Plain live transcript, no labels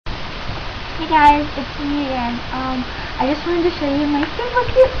Hey guys, it's me again. I just wanted to show you my super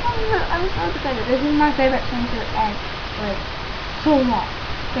cute swimsuit. I'm so excited. This is my favorite swimsuit and like so long.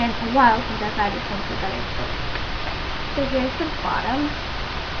 It's been a while since I've had a swimsuit that I fit. So here's the bottom.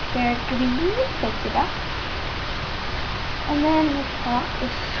 They're green, polka dot. And then the top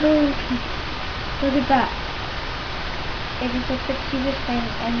is so cute. Look at that. It is like the cutest thing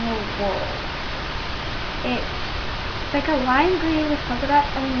in the world. It's like a lime green with polka dot,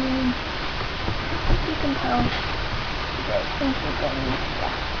 and then you can tell the swimsuit going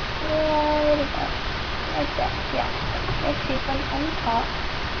right about like that. Yeah, there's sequins on the top.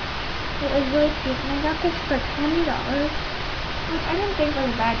 It was really cute, and I got this for $20, which I didn't think was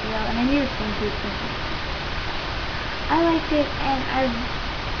a bad deal, and I knew it was going to be cute. I liked it, and I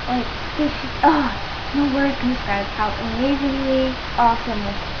like this. Oh, no words can describe how amazingly awesome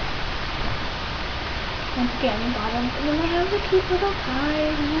this is. Once again, the bottom, and then they have the cute little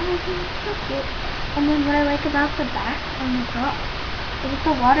ties, and everything is so cute. And then what I like about the back and the top is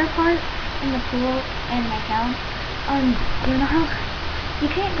the water part in the pool and my gown. You know how you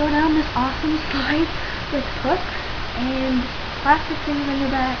can't go down this awesome slide with hooks and plastic things on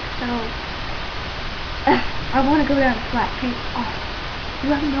your back, so I want to go down flat. It's awesome.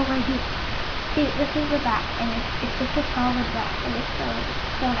 You have no idea. See, this is the back, and it's just a solid back, and it's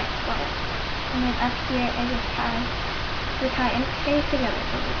so nice. Love it. And then up here it just has the tie, and it stays together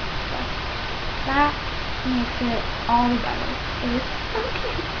so that makes it all better. It is so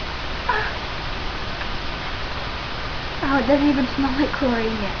cute. Oh, it doesn't even smell like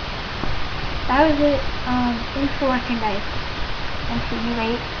chlorine yet. That was it. Thanks for watching, guys. And see you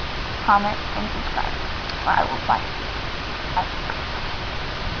rate, comment, and subscribe, or I will find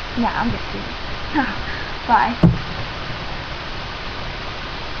you. Yeah, I'm just kidding. Bye.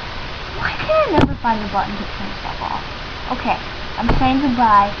 Why can I never find the button to turn stuff off? Okay, I'm saying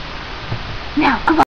goodbye. Now, goodbye.